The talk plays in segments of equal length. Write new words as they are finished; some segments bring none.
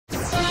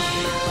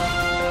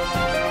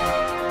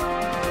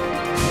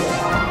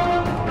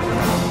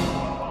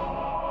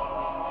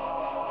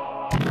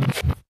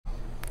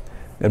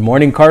Good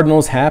morning,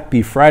 Cardinals.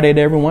 Happy Friday to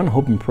everyone.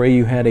 Hope and pray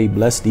you had a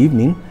blessed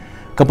evening.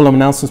 A couple of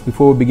announcements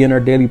before we begin our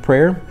daily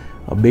prayer.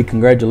 A big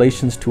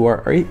congratulations to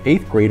our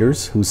eighth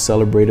graders who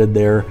celebrated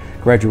their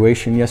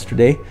graduation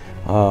yesterday.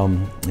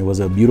 It was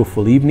a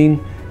beautiful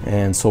evening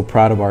and so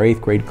proud of our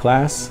eighth grade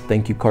class.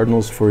 Thank you,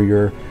 Cardinals, for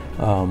your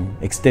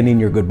extending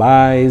your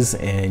goodbyes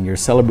and your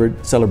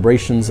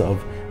celebrations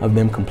of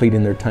them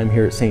completing their time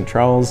here at St.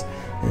 Charles.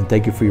 And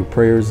thank you for your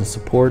prayers and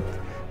support.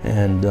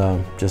 And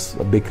just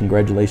a big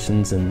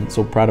congratulations, and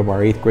so proud of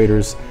our eighth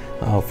graders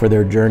for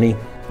their journey,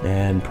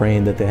 and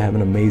praying that they have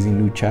an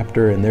amazing new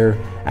chapter in their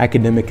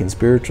academic and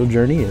spiritual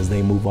journey as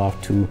they move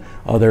off to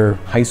other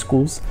high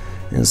schools.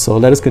 And so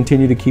let us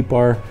continue to keep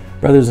our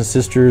brothers and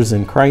sisters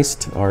in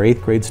Christ, our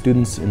eighth grade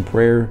students, in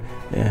prayer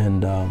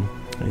and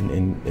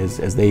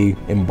as they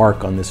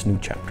embark on this new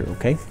chapter,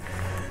 okay?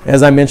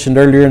 As I mentioned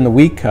earlier in the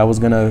week, I was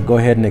going to go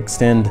ahead and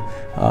extend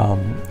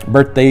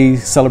birthday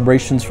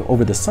celebrations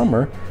over the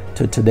summer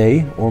to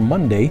today or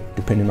Monday,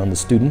 depending on the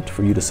student,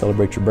 for you to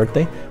celebrate your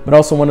birthday. But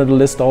also wanted to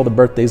list all the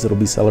birthdays that will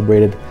be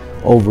celebrated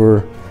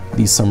over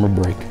the summer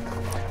break.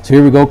 So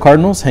here we go,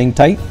 Cardinals, hang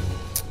tight.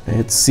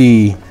 Let's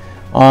see.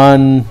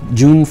 On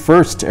June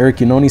 1st, Eric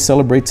Yanoni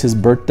celebrates his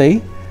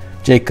birthday.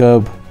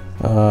 Jacob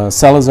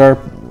Salazar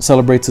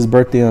celebrates his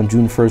birthday on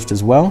June 1st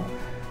as well.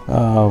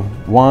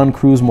 Juan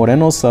Cruz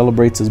Moreno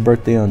celebrates his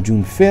birthday on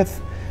June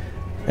 5th.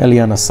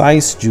 Eliana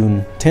Saiz,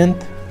 June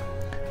 10th.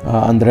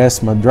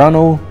 Andres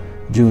Madrano,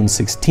 June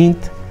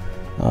 16th.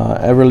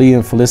 Everly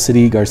and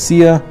Felicity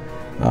Garcia,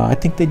 I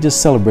think they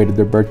just celebrated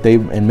their birthday,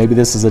 and maybe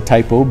this is a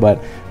typo, but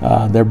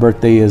their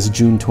birthday is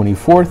June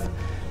 24th.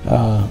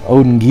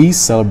 Odin Geese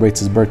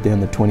celebrates his birthday on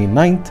the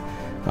 29th,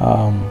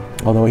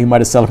 although he might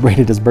have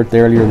celebrated his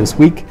birthday earlier this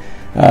week.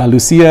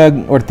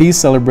 Lucia Ortiz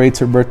celebrates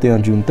her birthday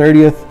on June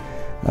 30th.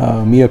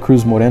 Mia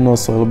Cruz Moreno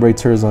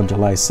celebrates hers on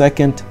July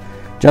 2nd.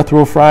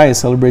 Jethro Fry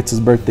celebrates his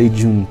birthday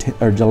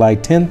July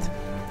 10th.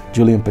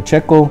 Julian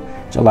Pacheco,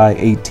 July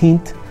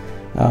 18th.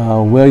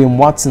 William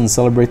Watson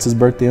celebrates his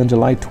birthday on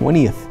July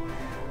 20th.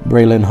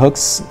 Braylon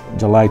Hooks,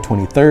 July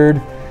 23rd.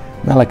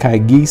 Malachi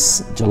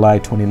Geese, July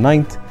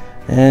 29th.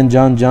 And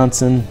John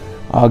Johnson,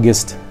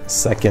 August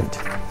 2nd.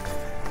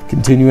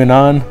 Continuing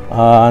on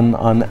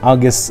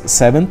August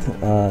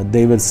 7th,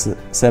 David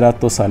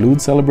Cerato Salud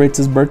celebrates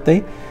his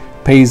birthday.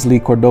 Paisley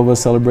Cordova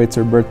celebrates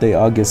her birthday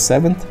August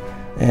 7th.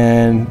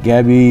 And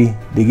Gabby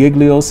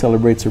DiGiglio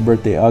celebrates her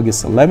birthday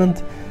August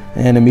 11th.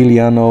 And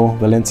Emiliano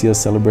Valencia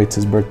celebrates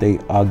his birthday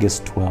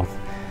August 12th.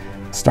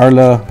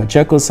 Starla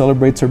Pacheco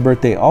celebrates her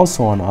birthday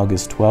also on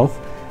August 12th.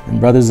 And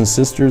brothers and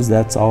sisters,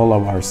 that's all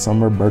of our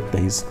summer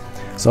birthdays.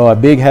 So a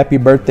big happy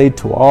birthday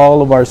to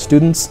all of our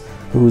students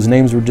whose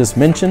names were just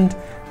mentioned.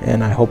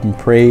 And I hope and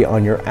pray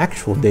on your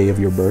actual day of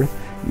your birth,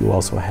 you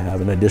also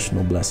have an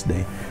additional blessed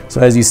day.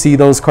 So as you see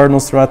those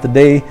Cardinals throughout the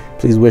day,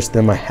 please wish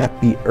them a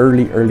happy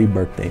early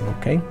birthday,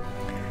 okay?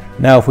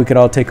 Now if we could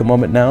all take a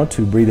moment now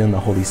to breathe in the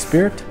Holy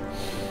Spirit,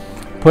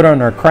 put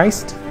on our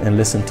Christ, and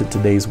listen to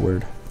today's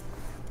word.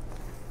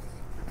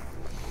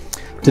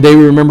 Today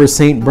we remember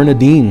Saint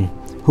Bernardine,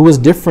 who was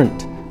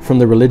different from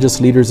the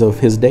religious leaders of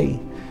his day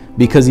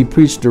because he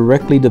preached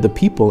directly to the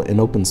people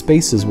in open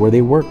spaces where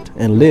they worked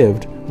and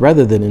lived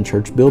rather than in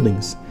church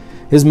buildings.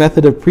 His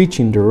method of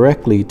preaching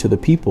directly to the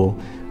people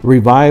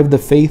revived the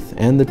faith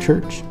and the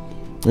church.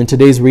 In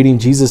today's reading,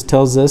 Jesus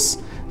tells us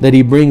that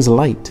he brings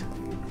light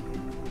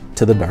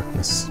to the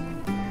darkness.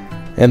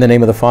 In the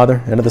name of the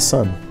Father, and of the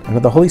Son, and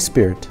of the Holy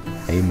Spirit.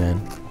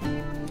 Amen.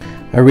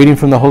 A reading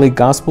from the Holy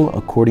Gospel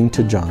according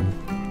to John.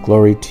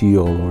 Glory to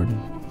you, O Lord.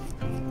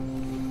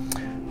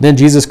 Then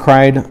Jesus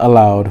cried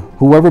aloud,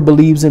 "Whoever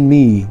believes in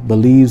me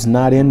believes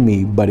not in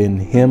me, but in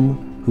him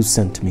who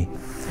sent me.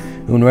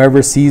 And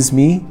whoever sees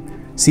me,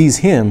 sees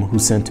him who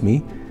sent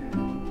me.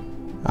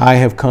 I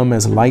have come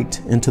as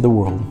light into the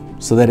world,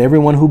 so that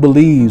everyone who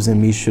believes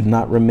in me should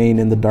not remain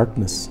in the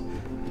darkness.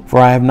 For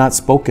I have not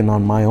spoken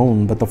on my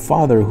own, but the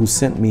Father who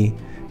sent me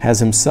has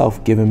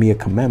himself given me a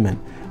commandment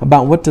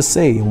about what to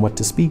say and what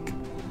to speak.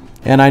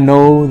 And I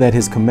know that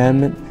his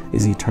commandment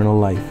is eternal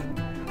life.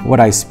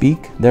 What I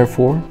speak,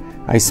 therefore,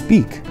 I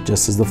speak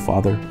just as the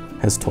Father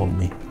has told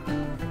me."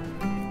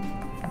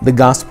 The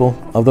Gospel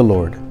of the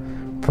Lord.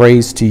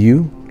 Praise to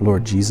you,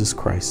 Lord Jesus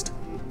Christ.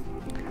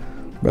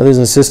 Brothers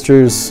and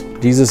sisters,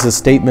 Jesus'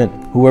 statement,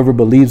 whoever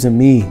believes in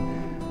me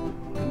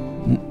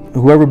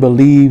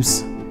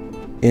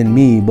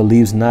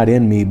believes not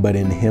in me, but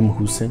in him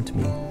who sent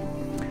me.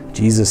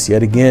 Jesus,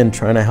 yet again,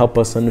 trying to help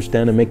us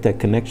understand and make that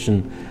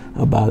connection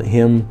about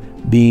him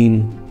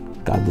being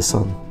God the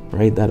Son,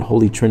 right? That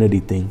Holy Trinity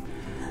thing.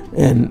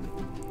 And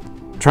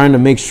trying to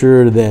make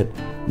sure that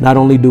not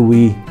only do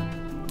we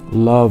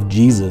love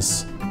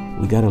Jesus,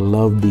 we got to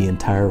love the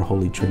entire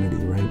Holy Trinity,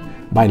 right?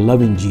 By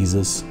loving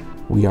Jesus,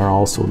 we are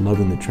also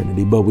loving the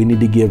Trinity, but we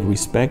need to give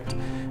respect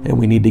and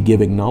we need to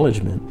give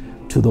acknowledgement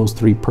to those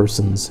three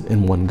persons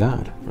in one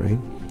God, right?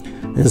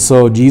 And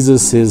so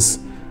Jesus is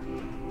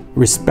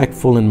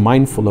respectful and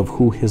mindful of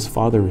who his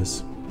Father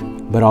is,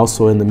 but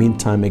also in the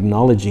meantime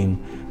acknowledging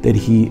that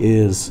he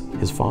is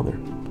his Father,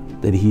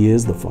 that he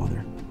is the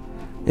Father.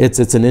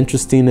 It's an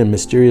interesting and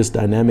mysterious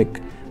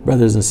dynamic,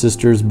 brothers and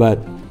sisters, but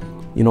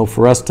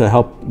for us to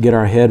help get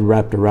our head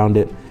wrapped around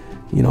it,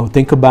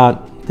 think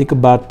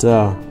about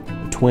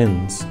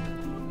twins.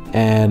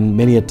 And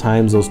many a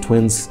times those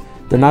twins,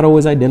 they're not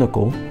always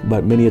identical,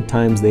 but many a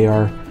times they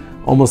are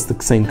almost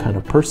the same kind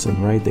of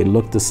person, right? They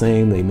look the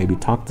same, they maybe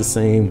talk the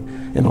same,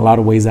 in a lot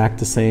of ways act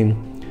the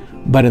same,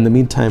 but in the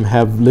meantime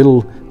have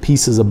little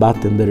pieces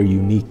about them that are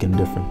unique and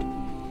different.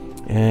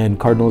 And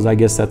Cardinals, I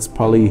guess that's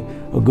probably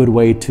a good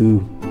way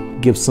to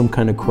give some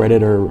kind of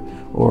credit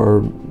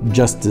or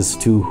justice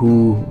to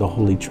who the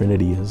Holy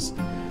Trinity is.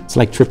 It's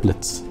like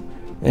triplets.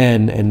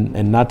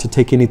 And not to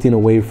take anything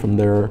away from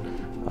their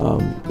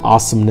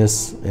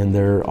awesomeness and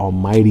their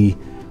almighty,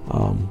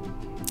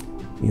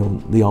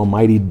 the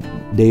almighty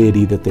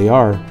deity that they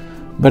are,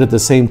 but at the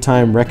same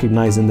time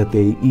recognizing that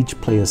they each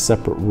play a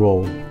separate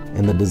role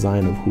in the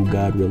design of who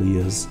God really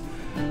is.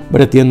 But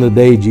at the end of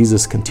the day,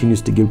 Jesus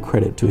continues to give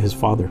credit to his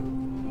Father,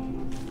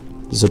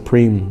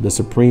 the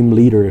supreme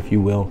leader, if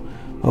you will,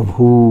 of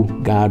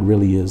who God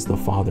really is, the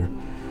Father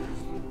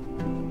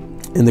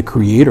and the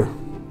Creator,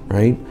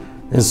 right?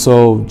 And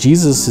so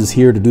Jesus is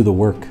here to do the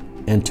work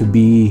and to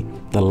be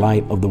the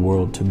light of the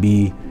world, to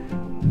be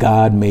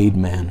God made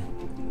man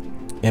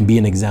and be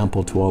an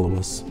example to all of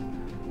us.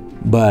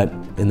 But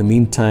in the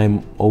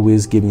meantime,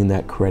 always giving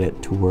that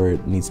credit to where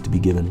it needs to be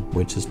given,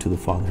 which is to the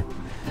Father.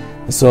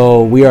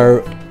 So we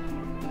are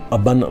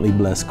abundantly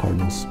blessed,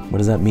 Cardinals. What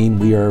does that mean?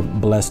 We are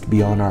blessed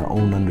beyond our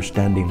own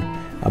understanding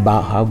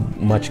about how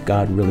much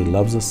God really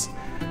loves us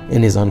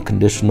in his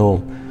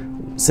unconditional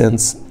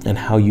sense, and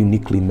how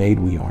uniquely made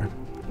we are,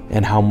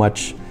 and how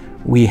much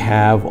we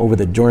have over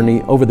the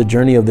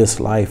journey of this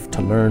life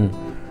to learn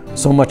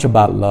so much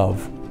about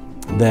love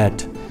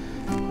that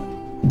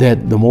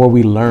the more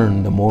we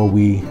learn, the more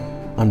we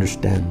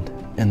understand,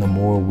 and the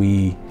more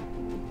we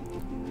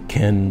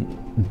can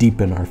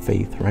deepen our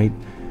faith, right?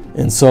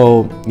 And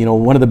so,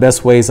 one of the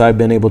best ways I've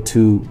been able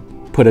to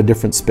put a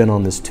different spin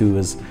on this too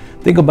is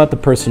think about the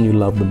person you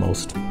love the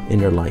most in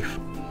your life,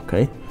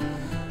 okay?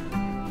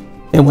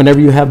 And whenever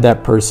you have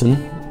that person,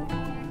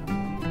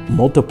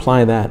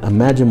 multiply that.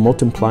 Imagine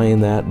multiplying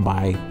that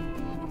by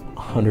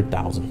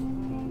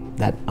 100,000,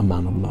 that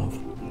amount of love.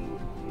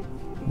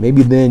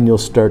 Maybe then you'll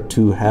start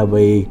to have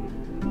a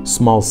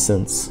small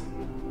sense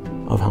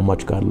of how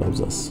much God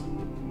loves us.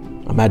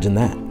 Imagine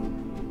that.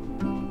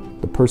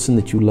 The person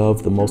that you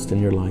love the most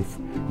in your life,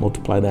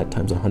 multiply that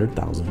times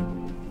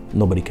 100,000.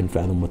 Nobody can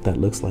fathom what that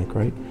looks like,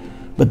 right?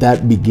 But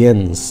that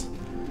begins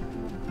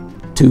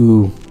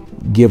to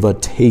give a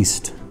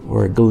taste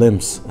or a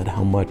glimpse at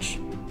how much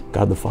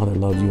God the Father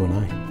loves you and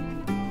I.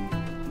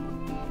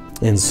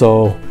 And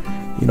so,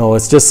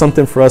 it's just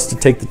something for us to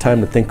take the time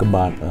to think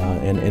about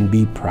and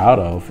be proud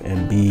of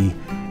and be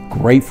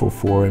grateful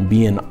for and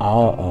be in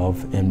awe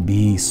of and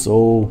be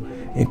so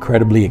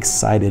incredibly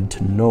excited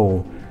to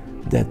know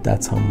that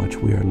that's how much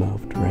we are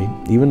loved, right?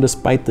 Even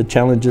despite the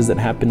challenges that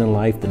happen in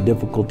life, the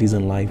difficulties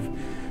in life,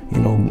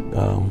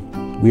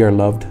 we are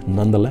loved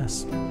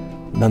nonetheless.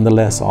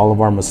 Nonetheless, all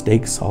of our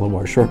mistakes, all of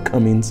our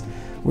shortcomings,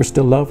 we're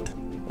still loved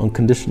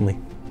unconditionally,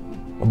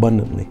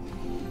 abundantly.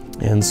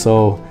 And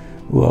so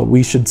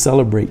we should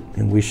celebrate,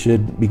 and we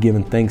should be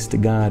giving thanks to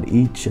God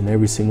each and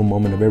every single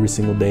moment of every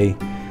single day,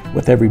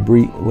 with every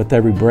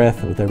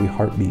breath, with every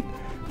heartbeat,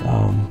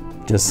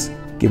 just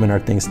giving our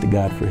thanks to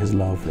God for his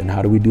love. And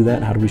how do we do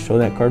that? How do we show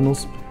that,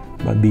 Cardinals?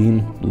 By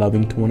being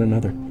loving to one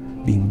another,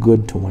 being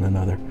good to one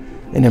another,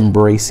 and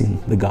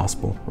embracing the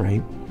gospel,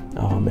 right?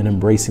 And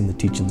embracing the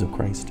teachings of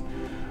Christ.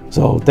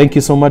 So thank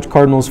you so much,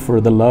 Cardinals,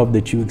 for the love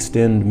that you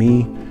extend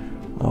me,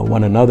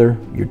 one another,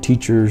 your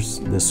teachers,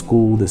 this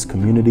school, this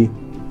community,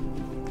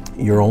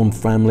 your own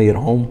family at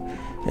home,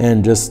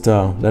 and just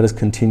let us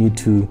continue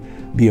to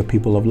be a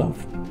people of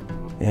love.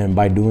 And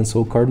by doing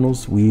so,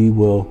 Cardinals, we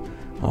will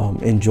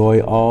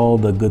enjoy all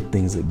the good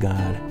things that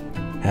God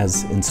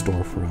has in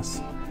store for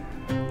us.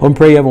 Hope and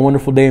pray you have a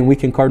wonderful day and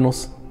weekend,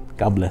 Cardinals.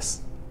 God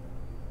bless.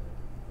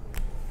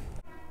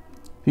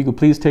 If you could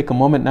please take a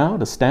moment now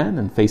to stand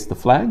and face the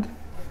flag.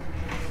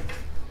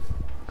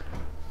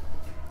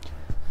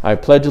 I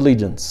pledge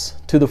allegiance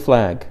to the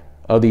flag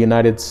of the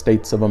United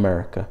States of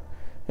America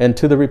and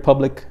to the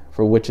republic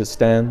for which it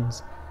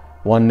stands,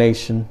 one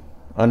nation,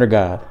 under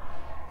God,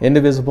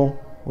 indivisible,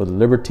 with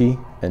liberty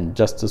and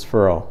justice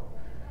for all.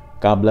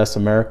 God bless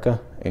America,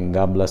 and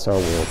God bless our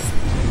world. For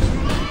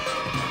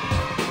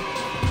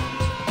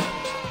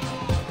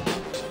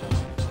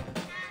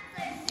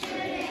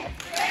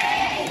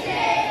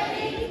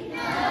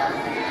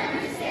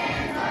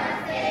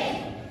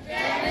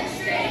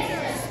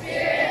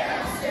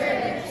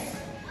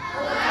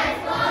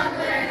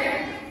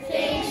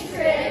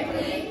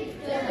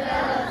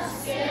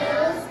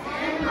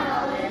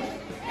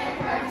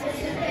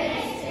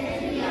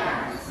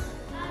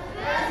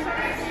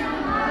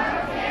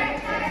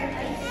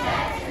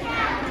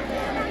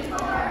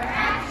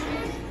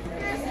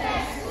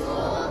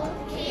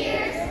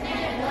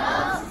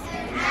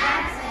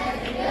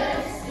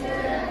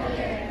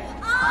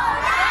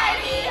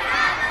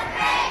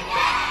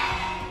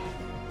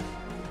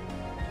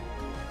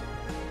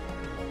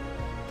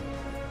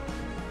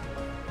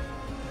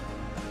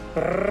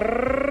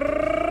Brrrr.